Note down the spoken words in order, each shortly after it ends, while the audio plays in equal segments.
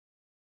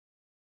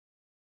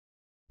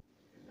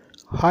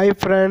Hi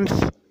friends,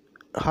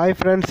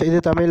 இது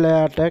Tamil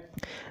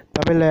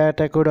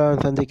tech கூட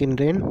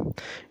சந்திக்கின்றேன்.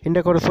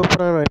 இன்றைக்கு ஒரு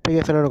சூப்பரான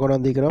அப்ளிகேஷனை கொண்டு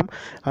வந்திருக்கிறோம்.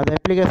 அந்த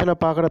அப்ளிகேஷனை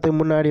பார்க்குறதுக்கு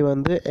முன்னாடி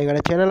எங்களோட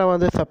சேனலை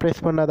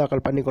சப்ஸ்கிரைப்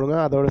பண்ணாதாக்கள் பண்ணிக்கொள்ளுங்க.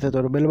 அதோடு சேர்த்து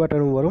ஒரு பெல்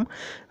பட்டனும் வரும்,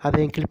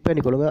 அதையும் கிளிக்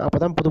பண்ணிக்கொள்ளுங்க. அப்போ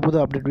தான் புது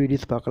அப்டேட்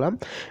வீடியோஸ் பார்க்கலாம்.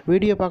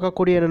 வீடியோ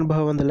பார்க்கக்கூடிய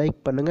நண்பர்கள் லைக்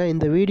பண்ணுங்கள்.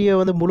 இந்த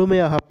வீடியோ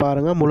முழுமையாக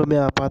பாருங்கள்.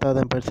 முழுமையாக பார்த்தா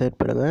தான் செட்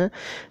பண்ணுங்கள்.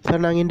 சார்,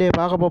 நாங்கள் இன்றைய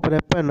பார்க்க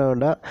போகிற எப்போ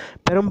என்னன்னா,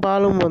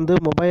 பெரும்பாலும்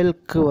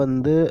மொபைலுக்கு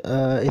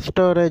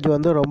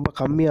ஸ்டோரேஜ் ரொம்ப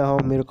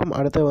கம்மியாகவும் இருக்கும்.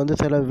 அடுத்து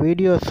சில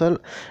வீடியோஸ்கள்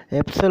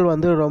எப்சல்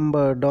ரொம்ப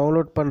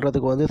டவுன்லோட்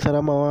பண்ணுறதுக்கு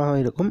சிரமமாக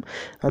இருக்கும்.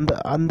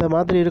 அந்த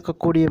மாதிரி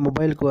இருக்கக்கூடிய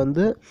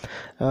மொபைலுக்கு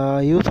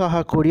யூஸ்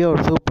ஆகக்கூடிய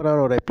ஒரு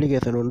சூப்பரான ஒரு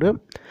அப்ளிகேஷன் உண்டு.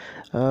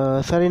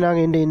 சரி,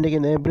 நாங்கள் இன்றைக்கி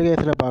இந்த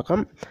அப்ளிகேஷனை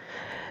பார்க்கோம்.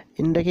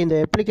 இன்றைக்கி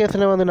இந்த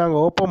அப்ளிகேஷனை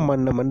நாங்கள் ஓப்பன்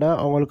பண்ணோம்னா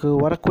அவங்களுக்கு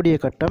வரக்கூடிய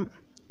கட்டம்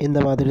இந்த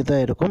மாதிரி தான்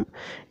இருக்கும்.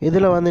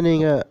 இதில்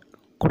நீங்கள்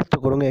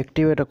கொடுத்துக்கொடுங்க,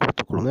 ஆக்டிவேட்டை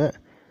கொடுத்துக்கொடுங்க.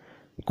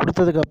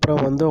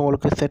 கொடுத்ததுக்கப்புறம்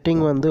உங்களுக்கு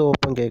செட்டிங்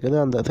ஓப்பன் கேட்குது.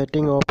 அந்த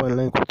செட்டிங்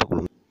ஓப்பன்லையும்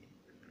கொடுத்துக்கொடுங்க.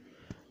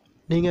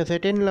 நீங்கள்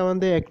செட்டிங்கில்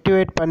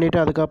ஆக்டிவேட் பண்ணிவிட்டு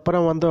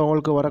அதுக்கப்புறம்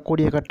உங்களுக்கு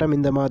வரக்கூடிய கட்டம்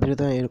இந்த மாதிரி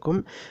தான்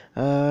இருக்கும்.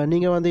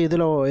 நீங்கள்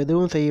இதில்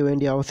எதுவும் செய்ய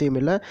வேண்டிய அவசியம்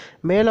இல்லை.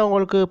 மேலே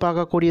உங்களுக்கு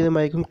பார்க்கக்கூடியது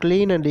மாதிரிக்கும்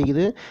க்ளீன்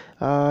அடிக்குது.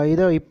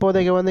 இதை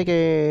இப்போதைக்கு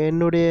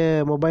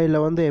என்னுடைய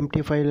மொபைலில்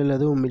எம்டி ஃபைல்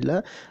எதுவும்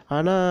இல்லை.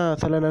 ஆனால்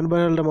சில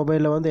நண்பர்களோட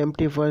மொபைலில்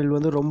எம்டி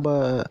ஃபைல் ரொம்ப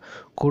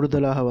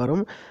கூடுதலாக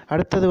வரும்.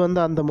 அடுத்தது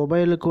அந்த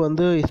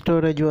மொபைலுக்கு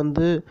ஸ்டோரேஜ்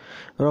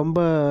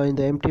ரொம்ப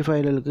இந்த எம்டி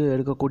ஃபைலுக்கு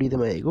எடுக்கக்கூடியது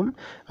மாதிரிக்கும்.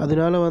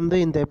 அதனால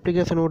இந்த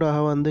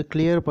அப்ளிகேஷனோட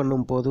கிளியர்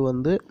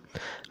பண்ணும்போது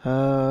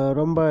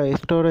ரொம்ப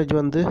ஸ்டோரேஜ்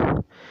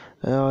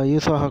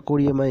யூஸ்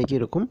ஆகக்கூடிய மாதிரி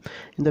இருக்கும்.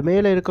 இந்த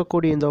மேலே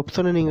இருக்கக்கூடிய இந்த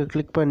ஆப்ஷனை நீங்கள்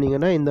கிளிக்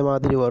பண்ணிங்கன்னா இந்த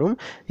மாதிரி வரும்.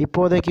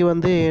 இப்போதைக்கு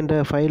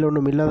என்கிட்ட ஃபைல்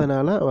ஒன்றும்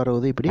இல்லாதனால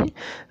வருவது இப்படி.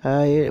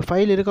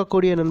 ஃபைல்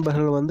இருக்கக்கூடிய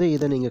நண்பர்கள்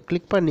இதை நீங்கள்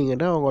கிளிக்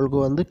பண்ணிங்கன்னா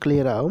உங்களுக்கு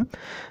கிளியர் ஆகும்.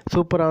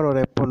 சூப்பரான ஒரு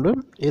ஆப் உண்டு.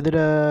 இதில்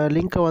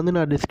லிங்க்கை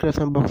நான்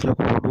டிஸ்கிரிப்ஷன் பாக்ஸில்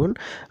போடுவேன்.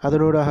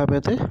 அதனோட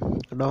பார்த்து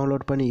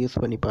டவுன்லோட் பண்ணி யூஸ்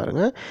பண்ணி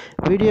பாருங்கள்.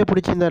 வீடியோ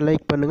பிடிச்சிருந்தால்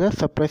லைக் பண்ணுங்கள்.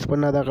 சப்ஸ்கிரைப்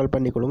பண்ணாதாக்கள்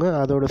பண்ணிக்கொள்ளுங்க.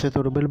 அதோடு சேர்த்து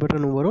ஒரு பெல்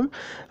பட்டனும் வரும்,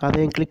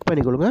 அதையும் கிளிக்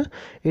பண்ணிக்கொள்ளுங்க.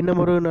 இன்னும்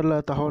ஒரு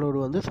நல்ல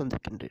தகவலோடு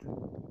சந்திக்கின்றேன்.